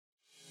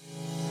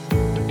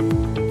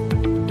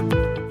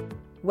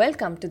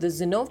Welcome to the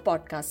Zinnov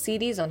podcast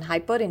series on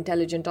Hyper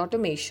Intelligent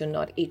Automation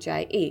or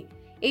HIA.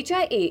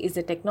 HIA is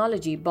a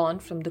technology born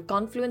from the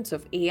confluence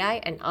of AI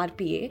and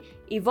RPA,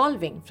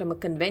 evolving from a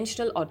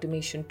conventional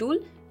automation tool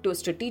to a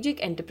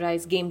strategic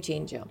enterprise game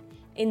changer.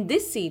 In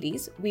this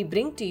series, we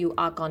bring to you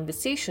our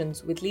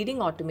conversations with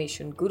leading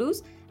automation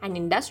gurus and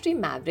industry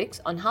mavericks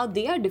on how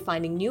they are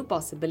defining new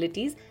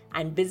possibilities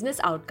and business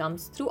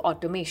outcomes through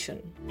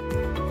automation.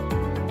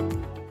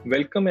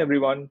 Welcome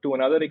everyone to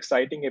another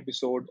exciting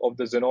episode of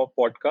the Zinnov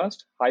podcast,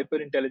 Hyper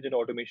Intelligent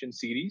Automation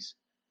series,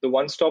 the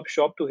one-stop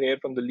shop to hear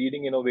from the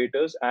leading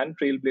innovators and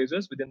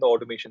trailblazers within the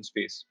automation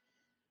space.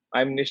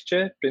 I'm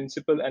Nishchay,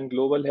 Principal and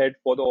Global Head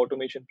for the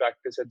Automation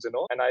Practice at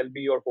Zinnov, and I'll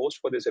be your host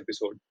for this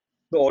episode.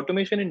 The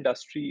automation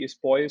industry is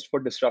poised for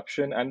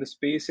disruption and the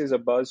space is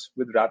abuzz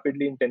with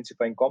rapidly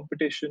intensifying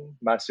competition,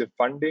 massive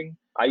funding,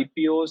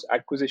 IPOs,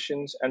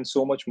 acquisitions, and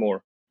so much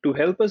more. To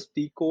help us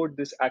decode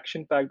this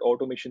action-packed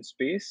automation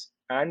space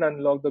and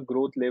unlock the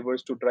growth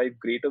levers to drive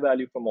greater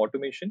value from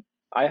automation,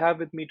 I have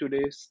with me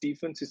today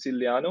Stephen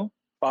Siciliano,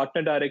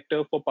 Partner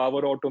Director for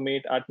Power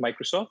Automate at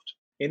Microsoft.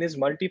 In his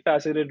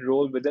multifaceted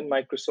role within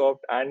Microsoft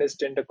and his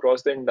stint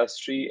across the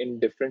industry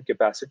in different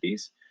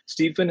capacities,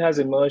 Stephen has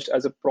emerged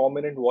as a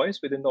prominent voice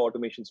within the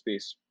automation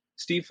space.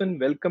 Stephen,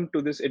 welcome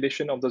to this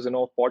edition of the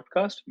Zinnov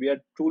podcast. We are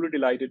truly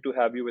delighted to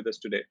have you with us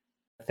today.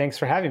 Thanks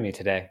for having me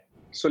today.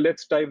 So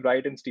let's dive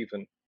right in,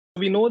 Stephen.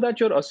 We know that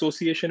your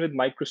association with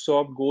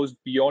Microsoft goes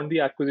beyond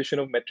the acquisition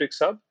of Metrics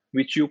Hub,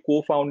 which you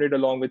co-founded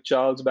along with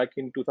Charles back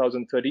in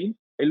 2013.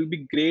 It'll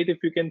be great if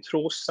you can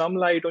throw some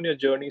light on your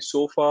journey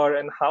so far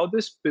and how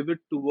this pivot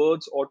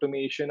towards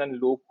automation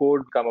and low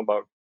code come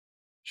about.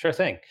 Sure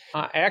thing.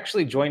 I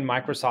actually joined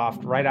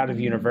Microsoft right out of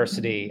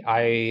university.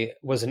 I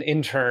was an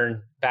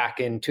intern back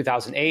in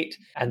 2008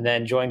 and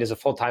then joined as a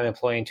full-time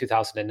employee in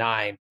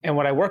 2009. And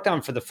what I worked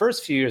on for the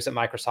first few years at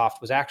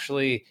Microsoft was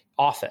actually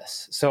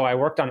Office. So I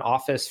worked on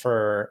Office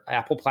for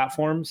Apple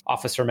platforms,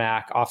 Office for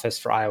Mac, Office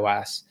for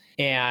iOS.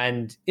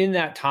 And in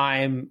that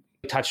time,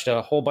 touched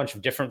a whole bunch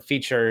of different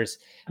features,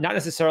 not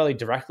necessarily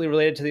directly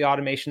related to the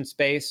automation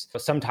space, but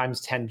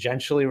sometimes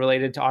tangentially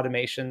related to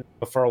automation.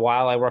 But for a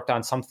while, I worked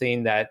on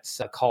something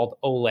that's called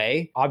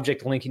OLE,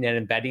 Object Linking and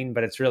Embedding,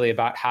 but it's really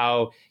about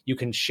how you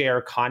can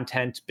share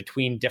content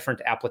between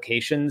different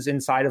applications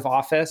inside of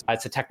Office.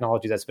 It's a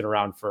technology that's been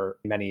around for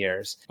many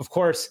years. Of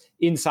course,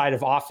 inside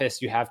of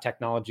Office, you have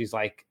technologies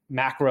like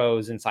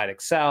macros inside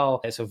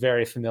Excel, so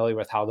very familiar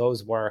with how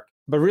those work,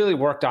 but really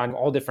worked on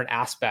all different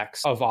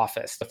aspects of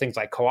Office. So things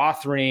like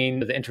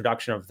co-authoring, the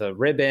introduction of the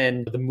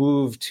ribbon, the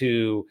move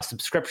to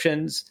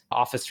subscriptions,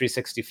 Office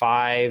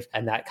 365,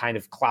 and that kind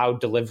of cloud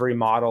delivery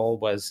model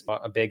was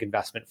a big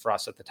investment for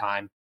us at the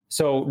time.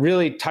 So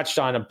really touched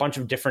on a bunch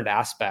of different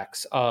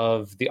aspects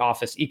of the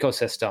Office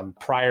ecosystem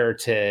prior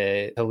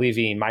to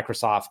leaving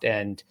Microsoft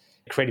and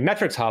creating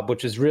Metrics Hub,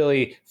 which is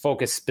really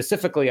focused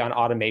specifically on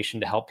automation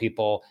to help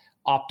people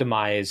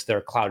optimize their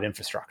cloud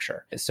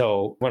infrastructure.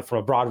 So went from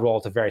a broad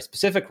role to a very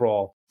specific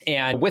role.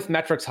 And with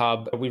Metrics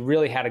Hub, we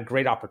really had a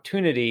great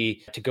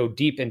opportunity to go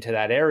deep into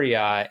that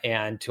area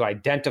and to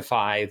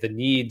identify the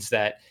needs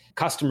that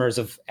customers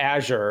of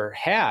Azure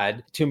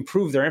had to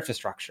improve their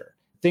infrastructure.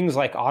 Things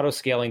like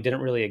auto-scaling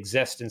didn't really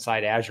exist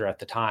inside Azure at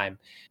the time.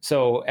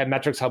 So at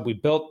Metrics Hub, we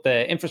built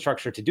the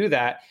infrastructure to do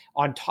that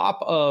on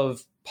top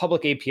of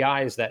public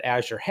APIs that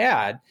Azure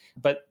had,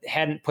 but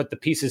hadn't put the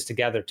pieces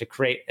together to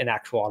create an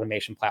actual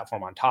automation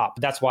platform on top.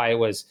 That's why it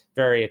was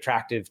very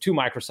attractive to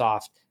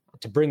Microsoft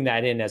to bring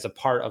that in as a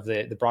part of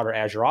the broader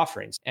Azure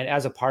offerings. And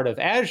as a part of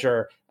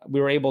Azure, we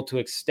were able to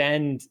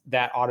extend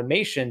that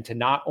automation to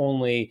not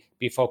only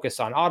be focused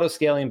on auto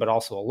scaling, but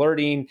also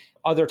alerting,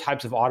 other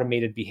types of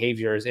automated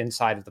behaviors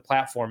inside of the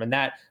platform. And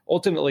that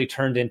ultimately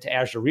turned into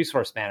Azure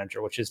Resource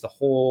Manager, which is the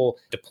whole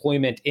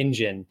deployment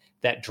engine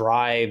that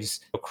drives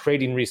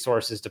creating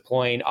resources,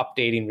 deploying,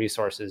 updating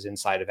resources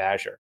inside of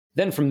Azure.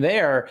 Then from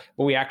there,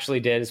 what we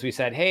actually did is we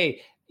said,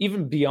 hey,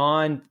 even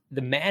beyond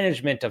the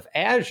management of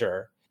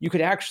Azure, you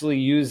could actually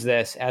use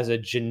this as a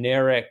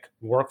generic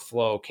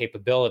workflow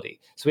capability.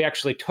 So we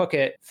actually took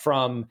it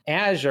from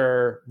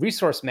Azure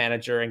Resource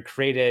Manager and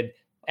created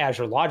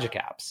Azure Logic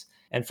Apps.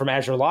 And from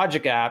Azure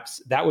Logic Apps,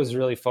 that was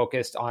really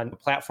focused on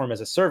platform as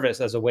a service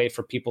as a way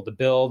for people to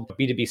build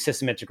B2B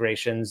system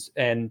integrations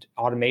and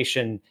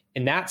automation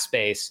in that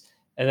space.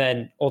 And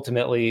then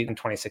ultimately in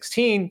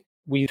 2016,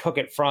 we took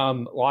it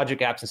from Logic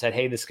Apps and said,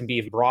 hey, this can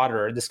be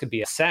broader. This could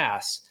be a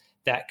SaaS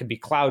that could be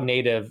cloud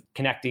native,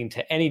 connecting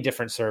to any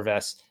different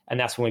service. And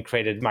that's when we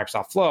created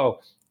Microsoft Flow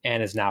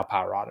and is now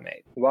Power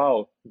Automate.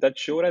 Wow, that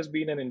sure has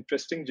been an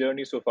interesting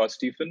journey so far,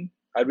 Stephen.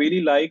 I really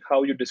like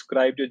how you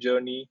described your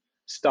journey,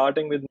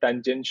 starting with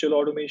tangential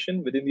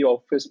automation within the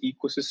Office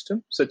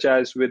ecosystem, such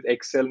as with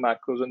Excel,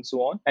 macros, and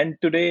so on. And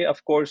today,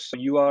 of course,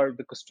 you are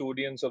the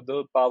custodians of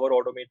the Power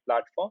Automate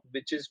platform,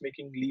 which is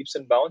making leaps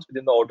and bounds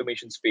within the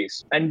automation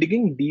space. And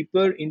digging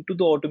deeper into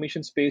the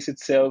automation space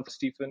itself,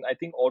 Stephen, I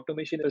think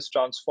automation has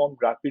transformed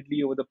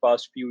rapidly over the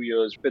past few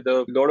years with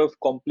a lot of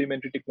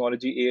complementary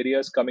technology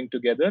areas coming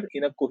together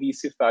in a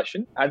cohesive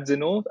fashion. At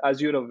Zinnov,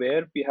 as you're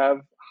aware, we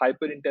have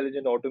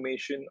hyper-intelligent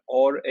automation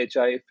or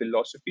HI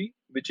philosophy,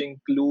 which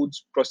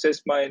includes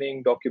process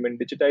mining,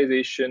 document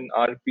digitization,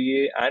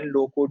 RPA, and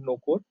low-code,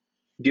 no-code.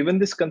 Given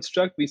this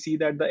construct, we see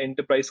that the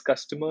enterprise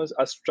customers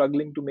are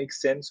struggling to make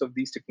sense of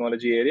these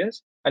technology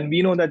areas. And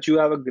we know that you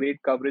have a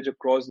great coverage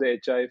across the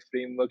HI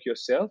framework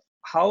yourself.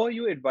 How are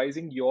you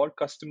advising your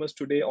customers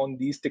today on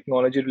these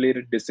technology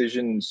related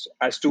decisions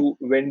as to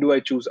when do I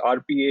choose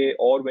RPA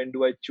or when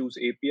do I choose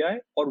API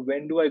or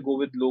when do I go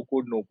with low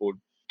code, no code?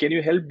 Can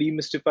you help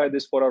demystify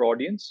this for our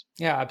audience?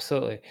 Yeah,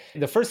 absolutely.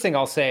 The first thing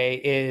I'll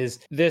say is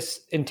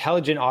this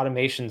intelligent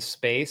automation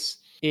space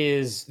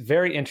is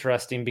very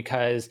interesting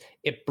because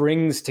it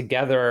brings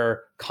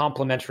together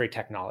complementary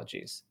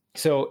technologies.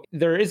 So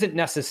there isn't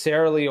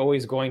necessarily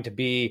always going to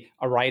be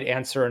a right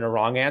answer and a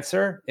wrong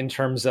answer in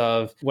terms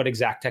of what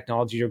exact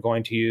technology you're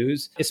going to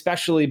use,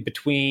 especially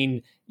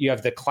between you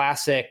have the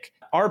classic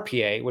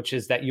RPA, which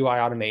is that UI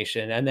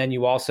automation, and then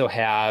you also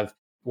have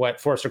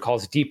what Forrester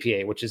calls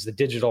DPA, which is the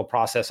digital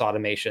process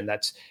automation.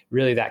 That's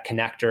really that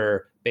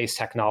connector-based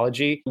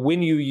technology.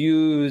 When you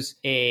use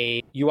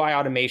a UI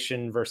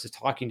automation versus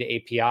talking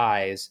to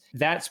APIs,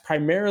 that's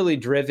primarily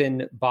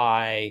driven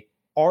by,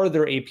 are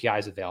there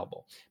APIs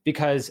available?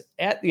 Because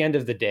at the end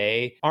of the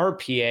day,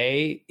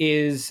 RPA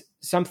is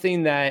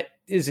something that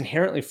is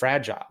inherently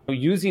fragile.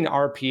 Using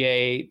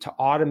RPA to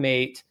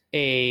automate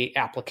an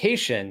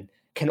application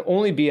can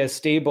only be as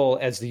stable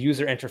as the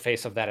user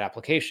interface of that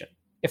application.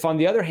 If, on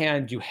the other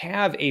hand, you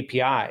have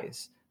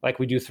APIs, like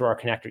we do through our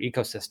connector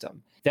ecosystem,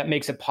 that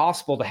makes it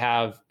possible to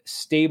have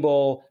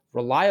stable,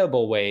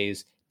 reliable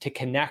ways to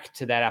connect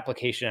to that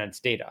application and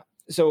its data.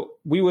 So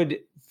we would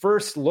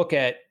first look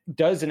at,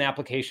 does an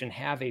application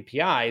have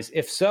APIs?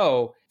 If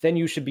so, then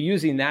you should be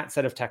using that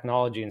set of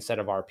technology instead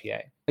of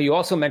RPA. You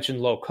also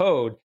mentioned low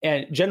code.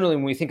 And generally,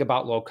 when we think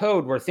about low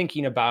code, we're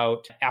thinking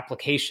about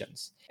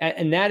applications.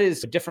 And that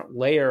is a different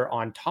layer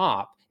on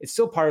top. It's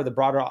still part of the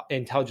broader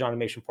intelligent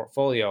automation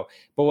portfolio.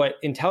 But what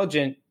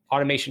intelligent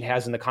automation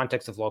has in the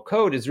context of low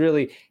code is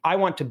really, I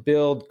want to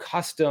build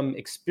custom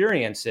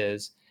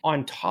experiences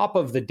on top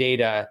of the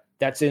data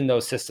that's in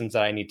those systems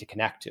that I need to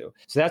connect to.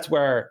 So that's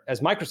where,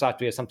 as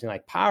Microsoft, we have something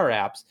like Power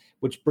Apps,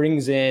 which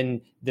brings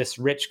in this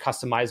rich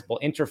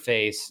customizable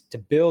interface to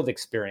build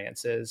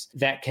experiences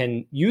that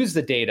can use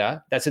the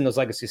data that's in those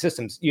legacy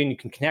systems. You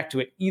can connect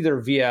to it either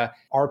via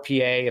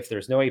RPA if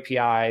there's no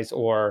APIs,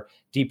 or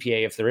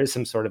DPA if there is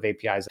some sort of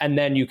APIs. And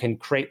then you can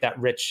create that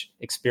rich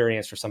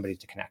experience for somebody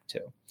to connect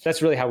to.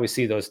 That's really how we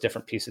see those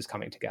different pieces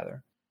coming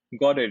together.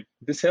 Got it.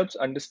 This helps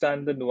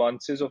understand the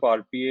nuances of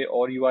RPA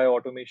or UI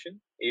automation,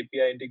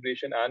 API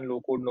integration, and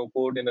low code, no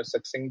code in a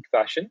succinct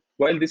fashion.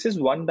 While this is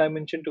one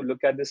dimension to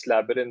look at this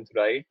labyrinth,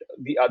 right?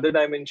 The other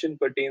dimension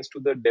pertains to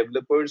the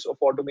developers of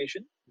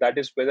automation. That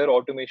is, whether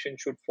automation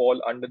should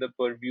fall under the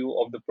purview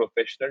of the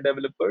professional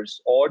developers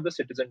or the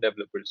citizen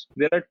developers.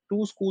 There are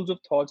two schools of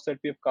thoughts that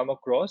we have come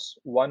across.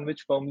 One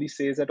which firmly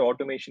says that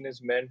automation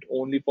is meant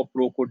only for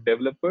pro code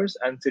developers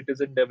and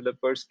citizen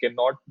developers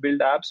cannot build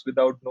apps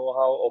without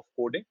know-how of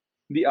coding.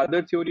 The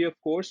other theory, of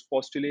course,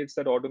 postulates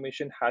that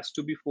automation has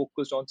to be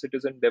focused on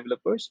citizen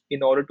developers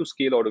in order to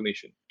scale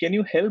automation. Can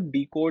you help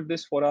decode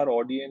this for our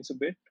audience a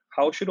bit?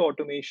 How should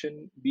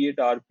automation, be it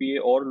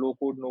RPA or low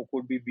code, no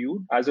code, be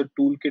viewed as a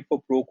toolkit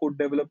for pro code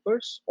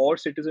developers or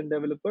citizen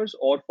developers,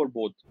 or for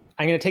both?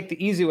 I'm going to take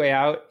the easy way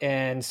out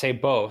and say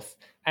both.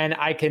 And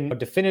I can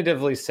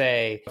definitively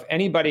say, if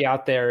anybody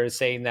out there is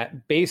saying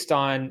that based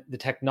on the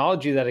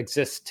technology that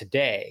exists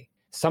today,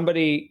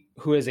 somebody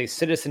who is a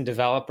citizen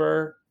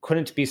developer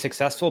couldn't be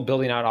successful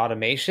building out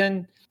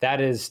automation,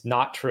 that is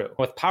not true.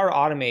 With Power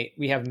Automate,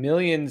 we have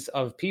millions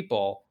of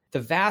people,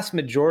 the vast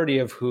majority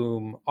of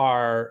whom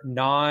are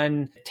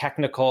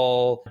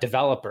non-technical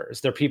developers.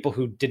 They're people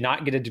who did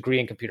not get a degree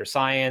in computer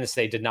science.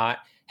 They did not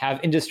have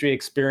industry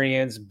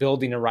experience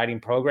building and writing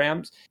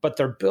programs, but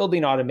they're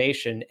building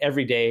automation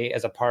every day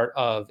as a part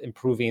of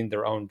improving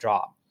their own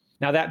job.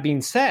 Now, that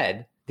being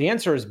said, the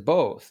answer is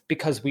both,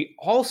 because we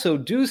also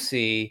do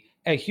see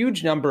a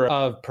huge number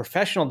of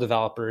professional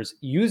developers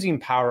using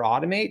Power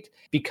Automate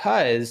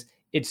because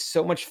it's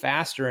so much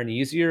faster and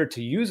easier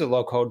to use a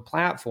low-code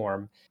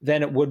platform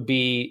than it would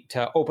be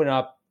to open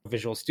up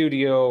Visual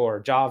Studio or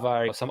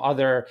Java or some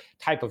other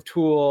type of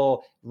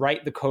tool,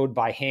 write the code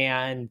by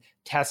hand,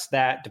 test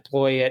that,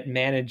 deploy it,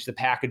 manage the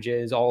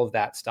packages, all of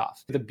that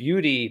stuff. The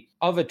beauty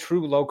of a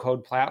true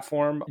low-code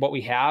platform, what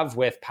we have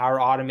with Power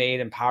Automate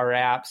and Power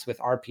Apps with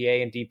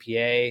RPA and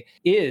DPA,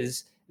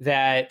 is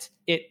that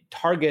it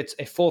targets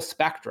a full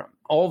spectrum,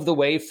 all of the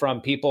way from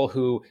people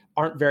who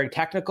aren't very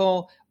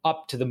technical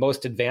up to the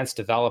most advanced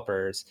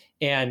developers.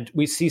 And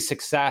we see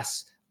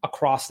success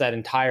across that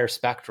entire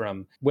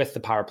spectrum with the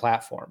Power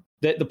Platform.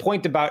 The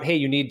point about, hey,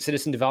 you need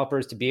citizen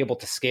developers to be able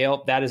to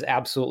scale, that is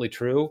absolutely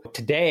true.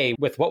 Today,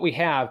 with what we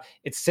have,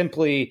 it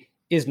simply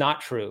is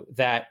not true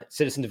that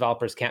citizen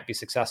developers can't be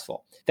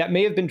successful. That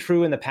may have been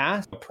true in the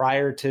past,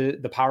 prior to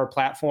the Power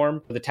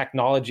Platform. The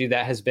technology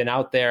that has been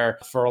out there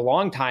for a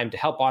long time to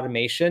help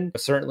automation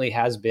certainly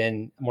has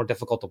been more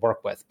difficult to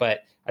work with. But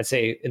I'd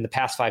say in the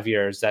past 5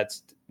 years,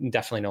 that's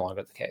definitely no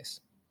longer the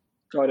case.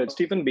 Got it.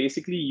 Stephen,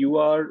 basically, you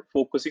are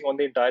focusing on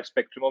the entire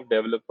spectrum of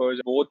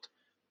developers, both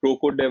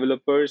pro-code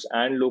developers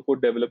and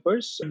low-code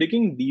developers.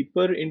 Digging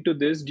deeper into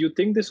this, do you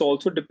think this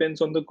also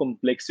depends on the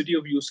complexity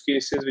of use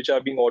cases which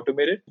are being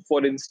automated?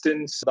 For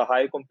instance, the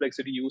high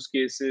complexity use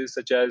cases,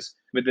 such as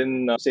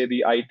within, say,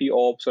 the IT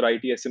ops or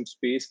ITSM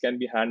space, can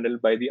be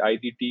handled by the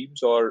IT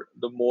teams or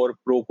the more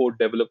pro-code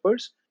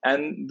developers.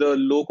 And the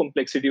low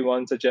complexity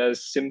ones, such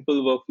as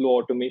simple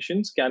workflow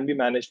automations, can be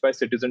managed by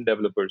citizen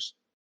developers.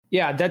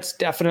 Yeah, that's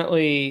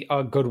definitely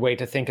a good way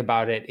to think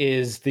about it,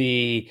 is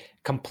the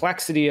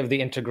complexity of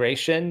the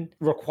integration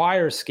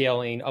requires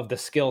scaling of the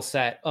skill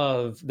set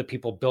of the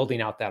people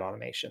building out that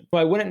automation. So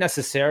I wouldn't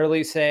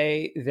necessarily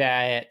say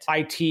that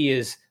IT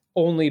is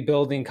only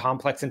building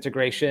complex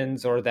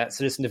integrations or that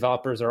citizen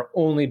developers are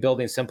only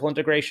building simple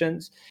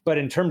integrations. But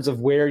in terms of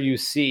where you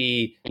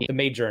see the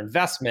major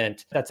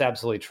investment, that's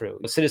absolutely true.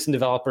 Citizen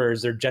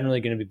developers are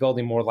generally going to be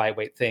building more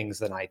lightweight things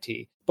than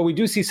IT. But we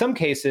do see some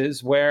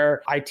cases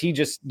where IT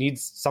just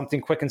needs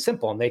something quick and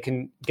simple, and they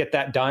can get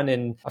that done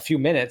in a few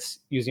minutes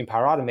using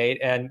Power Automate.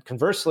 And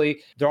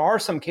conversely, there are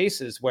some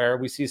cases where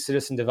we see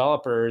citizen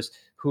developers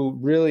who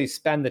really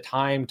spend the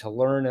time to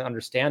learn and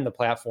understand the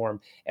platform,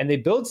 and they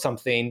build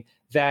something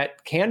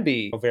that can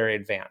be very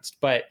advanced.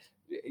 But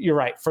you're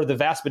right, for the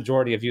vast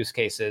majority of use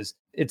cases,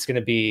 it's going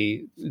to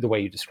be the way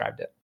you described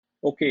it.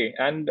 Okay,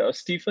 and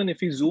Stephen, if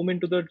we zoom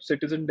into the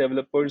citizen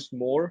developers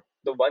more,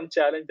 the one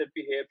challenge that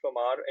we hear from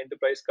our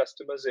enterprise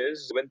customers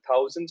is when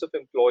thousands of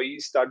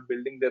employees start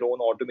building their own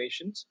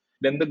automations,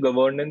 then the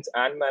governance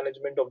and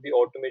management of the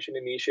automation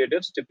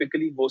initiatives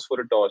typically goes for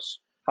a toss.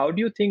 How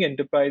do you think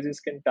enterprises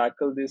can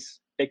tackle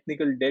this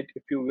technical debt,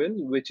 if you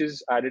will, which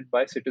is added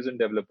by citizen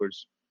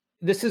developers?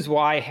 This is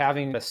why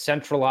having a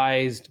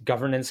centralized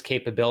governance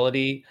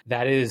capability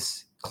that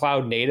is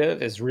cloud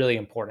native is really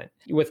important.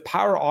 With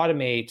Power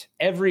Automate,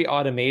 every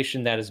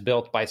automation that is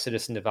built by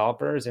citizen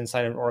developers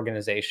inside an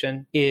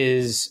organization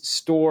is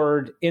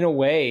stored in a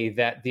way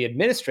that the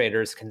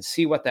administrators can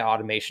see what the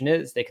automation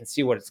is. They can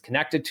see what it's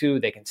connected to.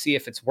 They can see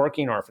if it's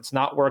working or if it's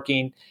not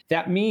working.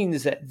 That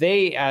means that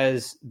they,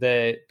 as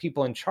the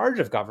people in charge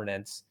of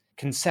governance,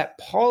 can set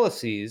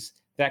policies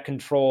that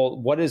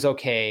control what is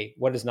okay,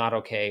 what is not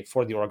okay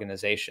for the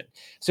organization.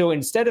 So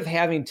instead of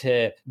having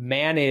to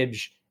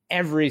manage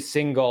every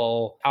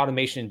single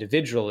automation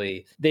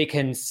individually, they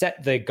can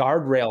set the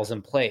guardrails in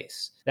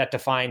place that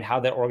define how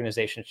that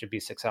organization should be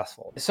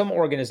successful. Some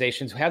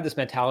organizations who have this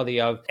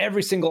mentality of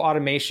every single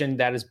automation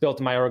that is built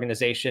in my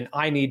organization,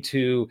 I need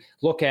to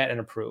look at and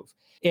approve.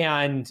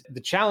 And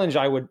the challenge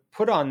I would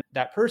put on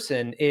that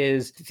person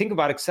is to think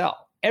about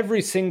Excel.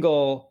 Every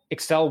single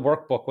Excel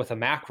workbook with a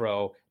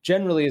macro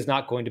generally is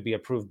not going to be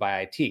approved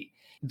by IT.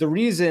 The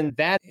reason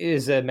that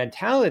is a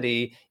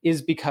mentality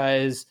is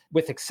because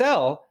with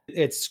Excel,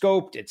 it's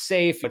scoped, it's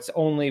safe, it's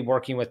only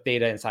working with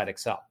data inside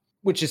Excel,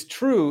 which is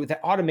true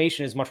that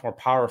automation is much more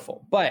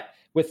powerful. But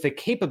with the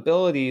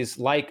capabilities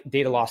like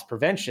data loss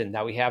prevention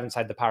that we have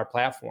inside the Power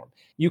Platform,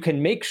 you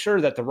can make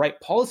sure that the right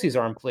policies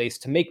are in place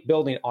to make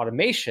building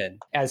automation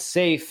as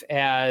safe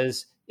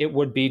as it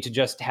would be to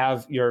just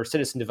have your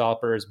citizen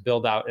developers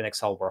build out an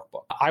Excel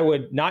workbook. I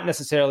would not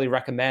necessarily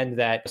recommend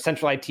that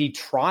central IT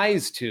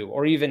tries to,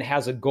 or even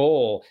has a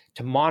goal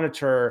to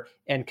monitor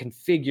and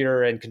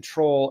configure and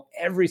control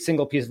every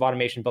single piece of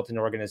automation built in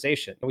an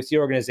organization. We see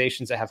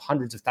organizations that have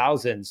hundreds of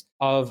thousands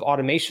of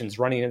automations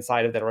running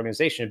inside of that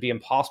organization. It'd be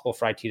impossible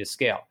for IT to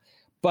scale.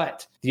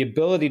 But the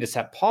ability to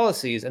set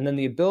policies and then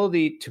the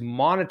ability to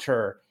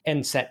monitor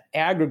and set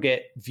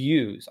aggregate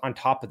views on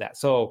top of that.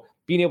 So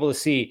being able to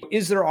see,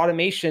 is there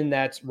automation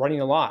that's running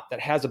a lot, that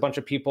has a bunch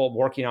of people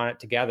working on it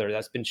together,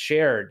 that's been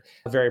shared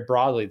very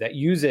broadly, that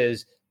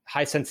uses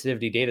high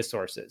sensitivity data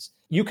sources?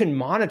 You can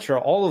monitor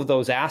all of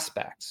those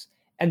aspects.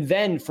 And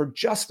then for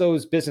just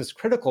those business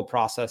critical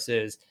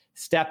processes,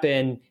 step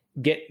in,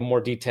 get more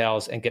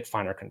details, and get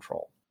finer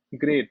control.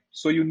 Great.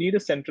 So you need a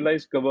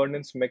centralized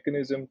governance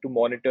mechanism to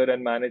monitor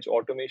and manage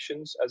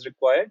automations as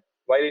required,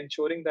 while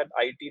ensuring that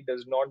IT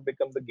does not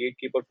become the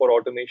gatekeeper for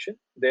automation,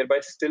 thereby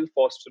still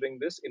fostering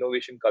this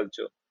innovation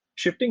culture.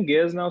 Shifting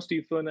gears now,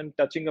 Stephen, and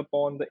touching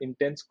upon the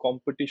intense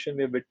competition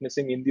we're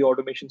witnessing in the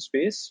automation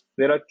space,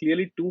 there are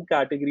clearly two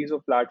categories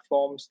of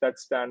platforms that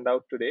stand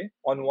out today.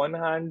 On one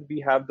hand, we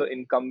have the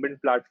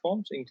incumbent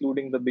platforms,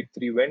 including the big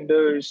three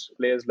vendors,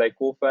 players like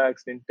Kofax,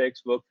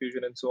 Nintex,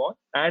 WorkFusion, and so on.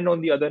 And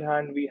on the other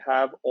hand, we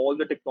have all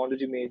the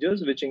technology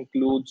majors, which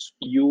includes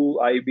you,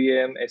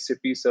 IBM, SAP,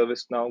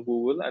 ServiceNow,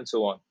 Google, and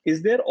so on.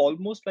 Is there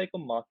almost like a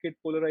market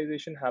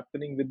polarization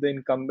happening with the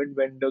incumbent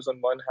vendors on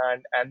one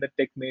hand and the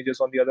tech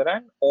majors on the other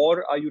hand? Or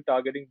are you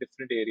targeting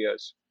different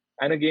areas?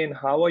 And again,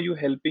 how are you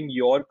helping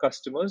your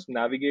customers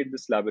navigate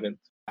this labyrinth?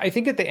 I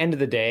think at the end of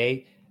the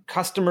day,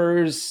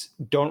 customers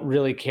don't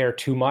really care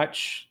too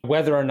much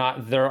whether or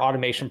not their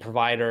automation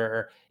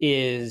provider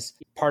is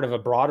part of a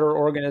broader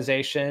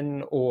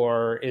organization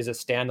or is a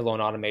standalone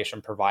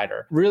automation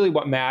provider. Really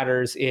what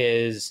matters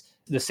is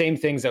the same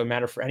things that would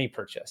matter for any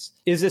purchase.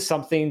 Is this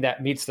something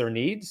that meets their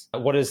needs?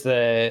 What is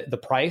the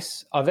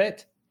price of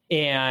it?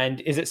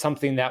 And is it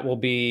something that will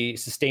be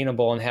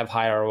sustainable and have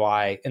high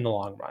ROI in the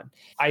long run?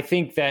 I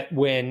think that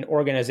when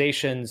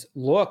organizations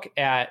look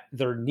at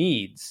their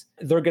needs,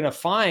 they're going to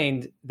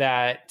find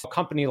that a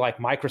company like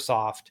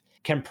Microsoft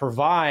can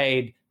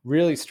provide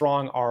really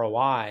strong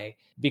ROI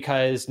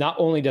because not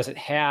only does it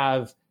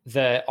have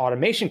the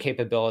automation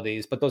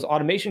capabilities, but those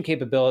automation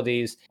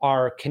capabilities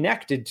are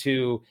connected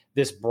to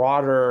this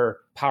broader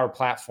Power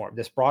Platform,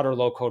 this broader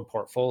low-code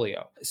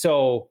portfolio.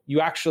 So you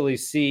actually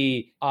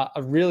see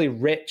a really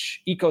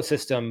rich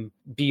ecosystem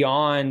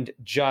beyond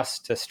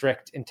just the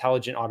strict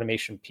intelligent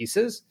automation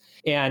pieces.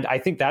 And I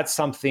think that's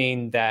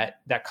something that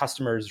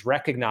customers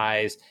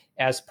recognize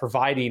as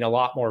providing a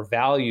lot more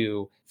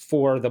value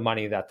for the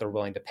money that they're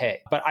willing to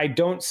pay. But I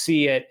don't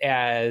see it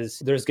as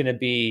there's going to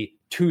be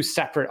two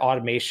separate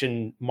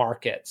automation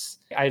markets.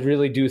 I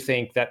really do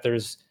think that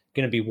there's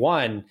going to be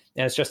one,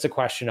 and it's just a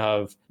question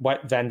of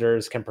what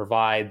vendors can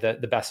provide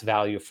the best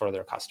value for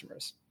their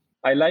customers.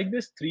 I like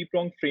this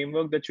three-pronged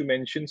framework that you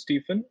mentioned,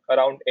 Stephen,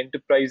 around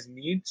enterprise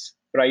needs,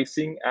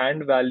 pricing,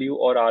 and value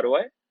or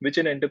ROI, which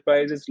an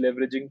enterprise is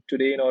leveraging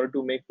today in order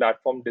to make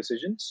platform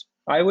decisions.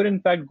 I would, in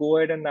fact, go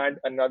ahead and add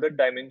another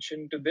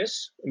dimension to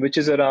this, which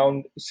is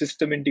around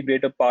system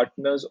integrator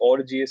partners or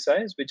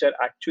GSIs, which are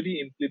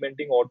actually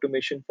implementing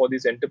automation for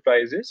these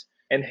enterprises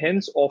and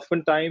hence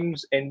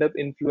oftentimes end up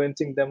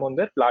influencing them on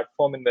their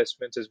platform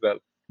investments as well.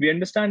 We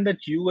understand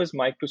that you as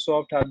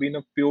Microsoft have been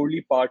a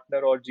purely partner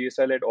or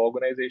GSI-led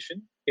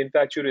organization. In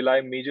fact, you rely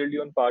majorly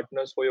on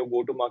partners for your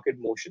go-to-market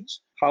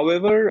motions.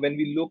 However, when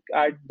we look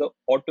at the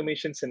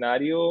automation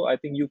scenario, I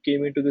think you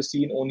came into the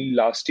scene only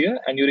last year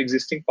and your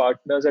existing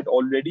partners had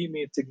already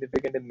made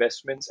significant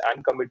investments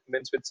and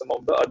commitments with some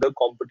of the other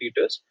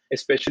competitors,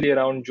 especially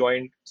around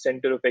joint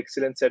center of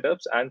excellence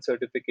setups and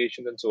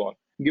certifications and so on.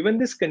 Given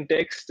this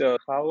context,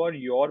 how are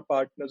your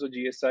partners or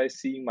GSIs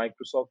seeing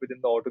Microsoft within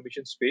the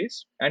automation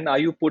space? And are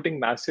you putting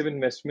massive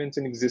investments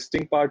in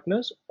existing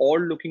partners or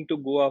looking to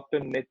go after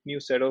net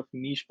new set of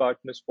niche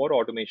partners for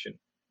automation?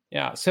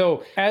 Yeah.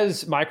 So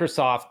as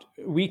Microsoft,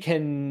 we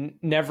can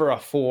never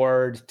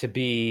afford to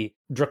be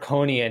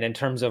draconian in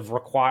terms of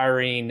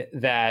requiring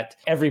that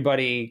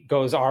everybody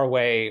goes our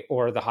way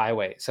or the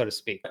highway, so to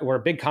speak. We're a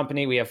big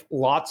company. We have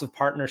lots of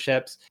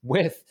partnerships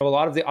with a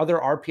lot of the other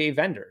RPA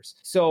vendors.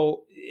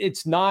 So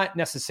it's not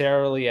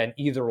necessarily an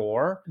either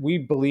or. We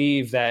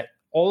believe that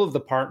all of the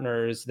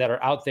partners that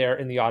are out there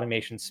in the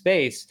automation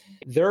space,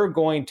 they're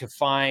going to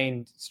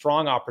find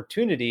strong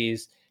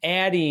opportunities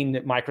adding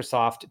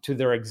Microsoft to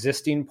their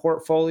existing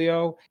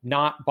portfolio,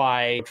 not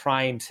by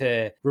trying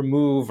to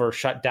remove or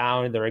shut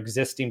down their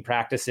existing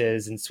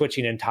practices and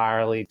switching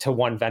entirely to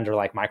one vendor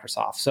like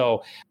Microsoft.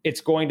 So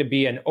it's going to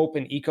be an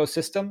open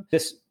ecosystem.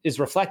 This is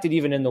reflected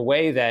even in the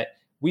way that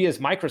we as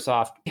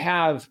Microsoft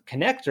have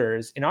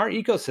connectors in our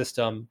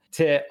ecosystem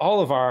to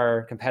all of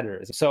our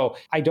competitors. So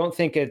I don't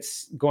think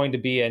it's going to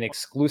be an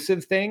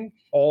exclusive thing.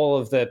 All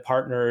of the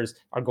partners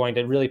are going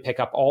to really pick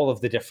up all of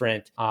the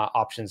different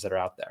options that are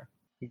out there.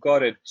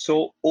 Got it.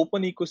 So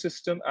open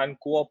ecosystem and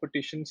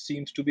co-opetition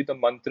seems to be the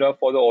mantra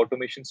for the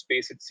automation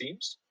space, it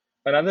seems.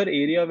 Another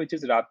area which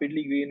is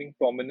rapidly gaining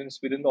prominence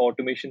within the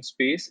automation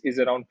space is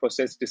around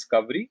process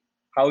discovery.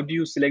 How do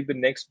you select the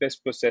next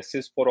best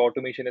processes for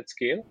automation at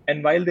scale?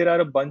 And while there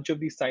are a bunch of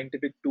these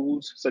scientific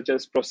tools such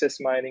as process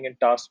mining and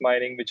task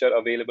mining, which are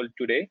available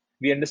today,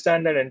 we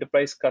understand that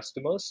enterprise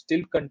customers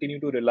still continue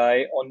to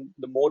rely on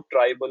the more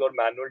tribal or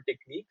manual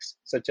techniques,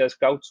 such as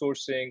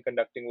crowdsourcing,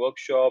 conducting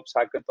workshops,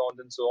 hackathons,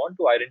 and so on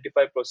to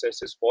identify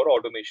processes for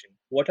automation.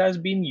 What has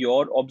been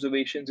your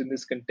observations in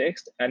this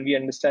context? And we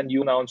understand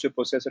you announced your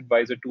Process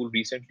Advisor tool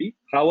recently.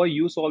 How are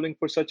you solving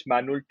for such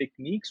manual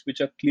techniques,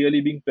 which are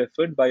clearly being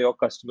preferred by your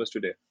customers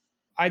today?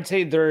 I'd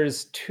say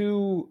there's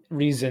two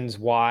reasons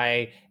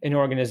why an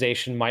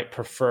organization might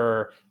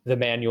prefer the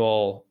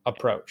manual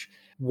approach.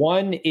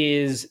 One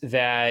is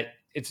that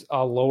it's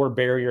a lower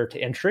barrier to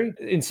entry.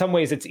 In some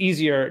ways, it's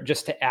easier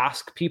just to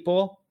ask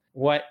people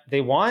what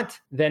they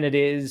want than it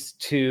is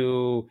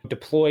to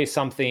deploy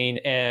something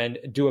and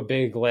do a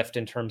big lift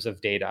in terms of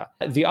data.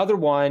 The other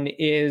one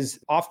is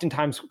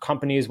oftentimes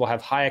companies will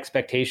have high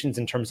expectations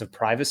in terms of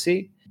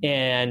privacy,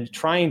 and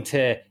trying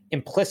to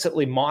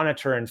implicitly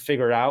monitor and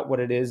figure out what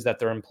it is that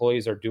their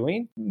employees are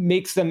doing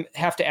makes them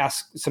have to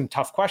ask some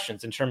tough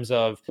questions in terms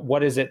of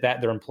what is it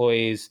that their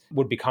employees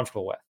would be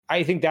comfortable with.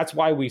 I think that's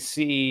why we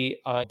see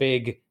a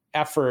big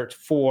effort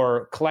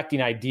for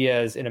collecting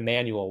ideas in a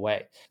manual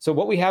way. So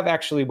what we have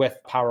actually with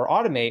Power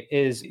Automate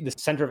is the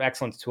Center of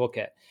Excellence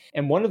Toolkit.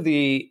 And one of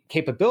the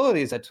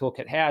capabilities that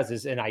Toolkit has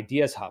is an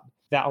ideas hub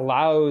that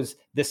allows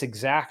this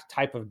exact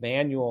type of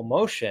manual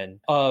motion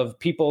of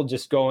people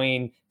just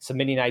going,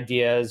 submitting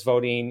ideas,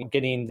 voting,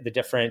 getting the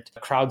different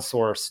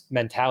crowdsource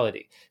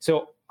mentality.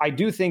 So I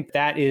do think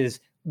that is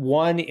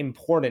one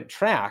important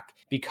track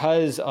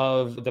because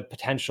of the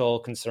potential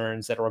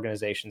concerns that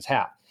organizations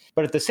have.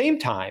 But at the same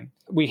time,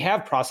 we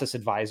have Process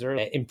Advisor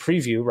in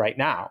preview right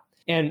now.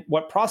 And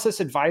what Process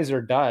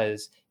Advisor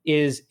does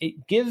is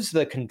it gives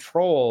the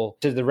control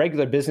to the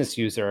regular business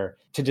user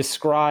to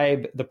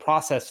describe the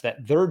process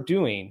that they're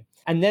doing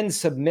and then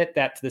submit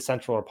that to the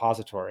central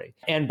repository.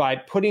 And by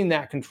putting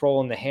that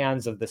control in the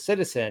hands of the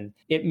citizen,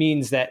 it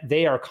means that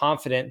they are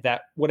confident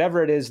that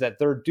whatever it is that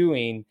they're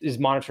doing is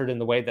monitored in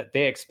the way that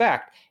they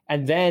expect.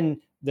 And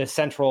then the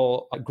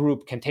central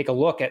group can take a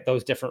look at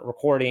those different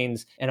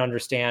recordings and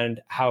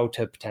understand how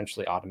to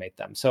potentially automate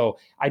them. So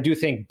I do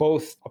think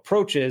both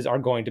approaches are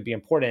going to be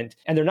important,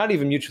 and they're not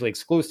even mutually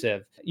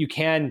exclusive. You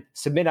can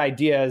submit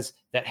ideas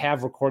that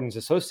have recordings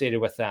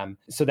associated with them,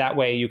 so that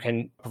way you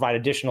can provide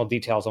additional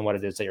details on what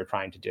it is that you're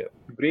trying to do.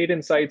 Great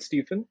insight,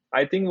 Stephen.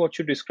 I think what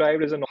you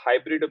described as a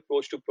hybrid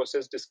approach to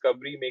process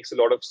discovery makes a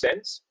lot of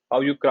sense.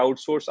 How you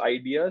crowdsource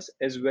ideas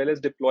as well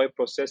as deploy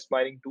process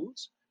mining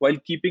tools while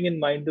keeping in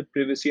mind the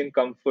privacy and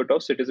comfort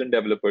of citizen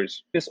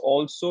developers. This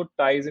also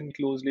ties in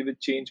closely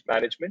with change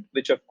management,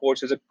 which of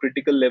course is a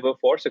critical lever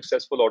for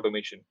successful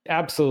automation.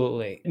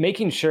 Absolutely.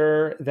 Making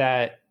sure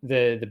that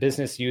the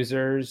business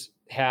users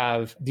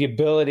have the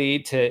ability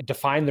to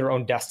define their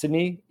own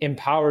destiny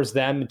empowers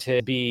them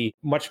to be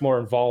much more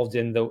involved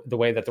in the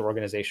way that the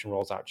organization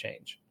rolls out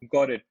change.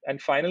 Got it. And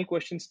final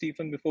question,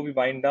 Stephen, before we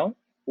wind down.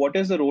 What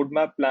is the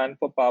roadmap plan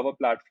for Power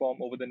Platform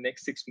over the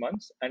next 6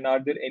 months? And are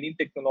there any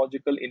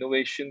technological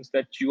innovations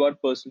that you are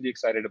personally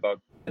excited about?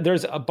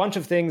 There's a bunch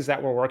of things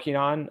that we're working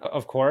on,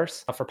 of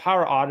course. For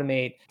Power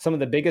Automate, some of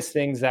the biggest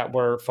things that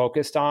we're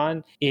focused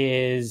on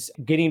is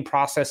getting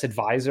Process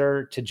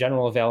Advisor to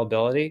general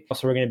availability.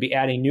 So we're going to be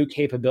adding new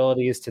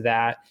capabilities to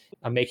that,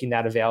 making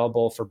that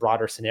available for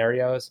broader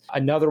scenarios.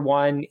 Another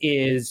one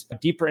is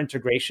deeper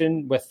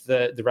integration with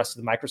the rest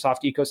of the Microsoft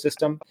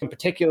ecosystem. In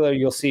particular,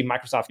 you'll see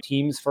Microsoft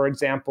Teams, for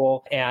example,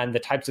 and the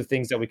types of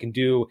things that we can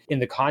do in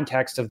the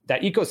context of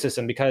that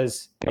ecosystem,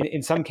 because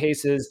in some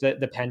cases,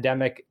 the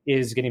pandemic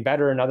is getting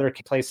better. In other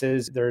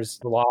places, there's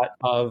a lot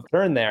of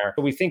churn there.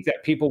 But we think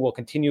that people will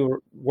continue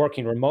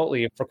working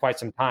remotely for quite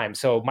some time.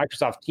 So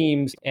Microsoft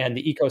Teams and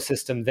the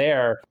ecosystem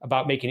there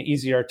about making it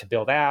easier to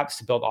build apps,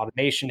 to build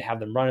automation, to have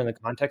them run in the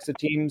context of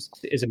Teams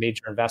is a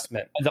major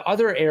investment. The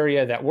other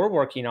area that we're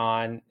working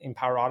on in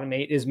Power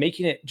Automate is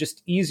making it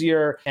just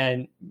easier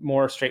and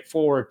more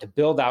straightforward to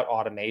build out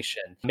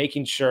automation,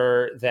 making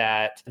sure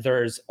that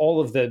there's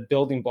all of the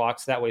building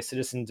blocks. That way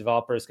citizen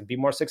developers can be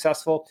more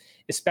successful,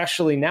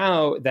 especially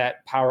now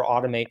that Power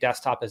Automate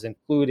Desktop is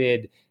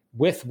included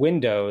with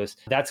Windows.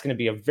 That's going to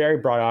be a very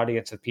broad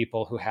audience of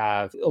people who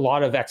have a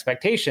lot of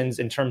expectations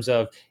in terms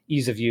of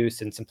ease of use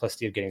and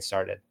simplicity of getting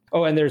started.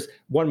 Oh, and there's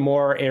one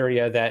more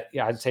area that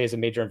I'd say is a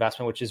major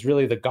investment, which is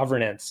really the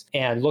governance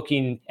and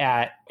looking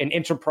at an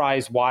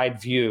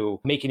enterprise-wide view,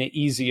 making it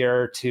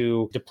easier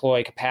to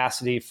deploy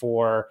capacity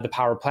for the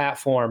Power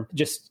Platform,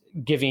 just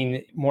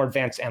giving more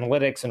advanced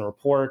analytics and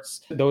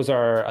reports. Those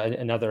are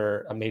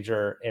another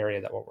major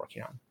area that we're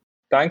working on.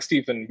 Thanks,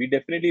 Stephen. We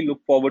definitely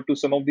look forward to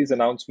some of these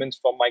announcements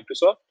from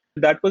Microsoft.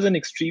 That was an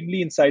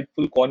extremely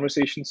insightful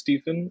conversation,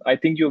 Stephen. I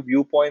think your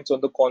viewpoints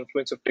on the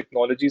confluence of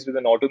technologies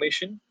within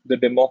automation, the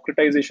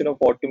democratization of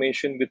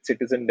automation with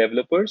citizen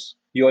developers,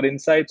 your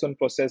insights on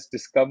process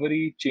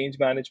discovery, change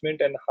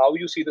management, and how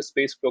you see the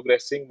space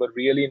progressing were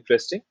really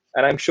interesting.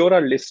 And I'm sure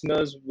our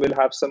listeners will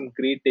have some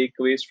great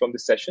takeaways from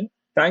this session.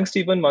 Thanks,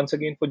 Stephen, once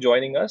again for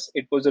joining us.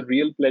 It was a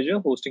real pleasure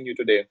hosting you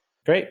today.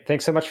 Great.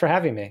 Thanks so much for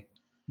having me.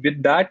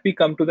 With that, we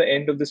come to the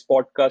end of this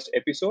podcast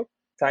episode.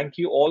 Thank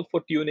you all for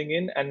tuning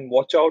in, and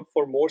watch out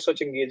for more such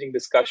engaging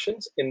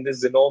discussions in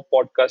this Zinnov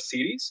podcast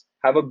series.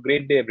 Have a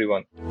great day,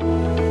 everyone.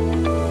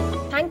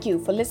 Thank you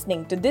for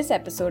listening to this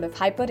episode of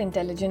Hyper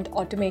Intelligent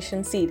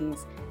Automation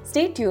series.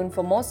 Stay tuned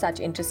for more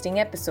such interesting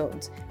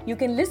episodes. You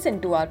can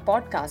listen to our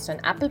podcast on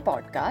Apple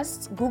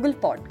Podcasts, Google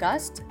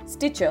Podcasts,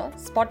 Stitcher,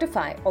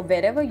 Spotify, or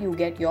wherever you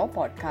get your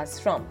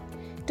podcasts from.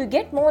 To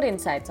get more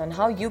insights on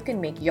how you can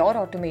make your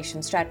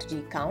automation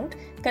strategy count,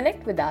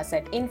 connect with us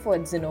at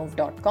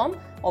info@zinnov.com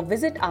or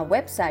visit our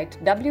website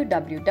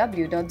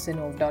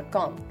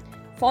www.zinnov.com.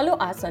 Follow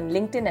us on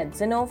LinkedIn at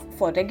Zinnov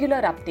for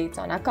regular updates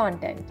on our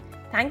content.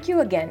 Thank you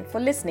again for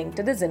listening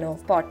to the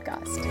Zinnov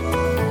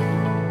podcast.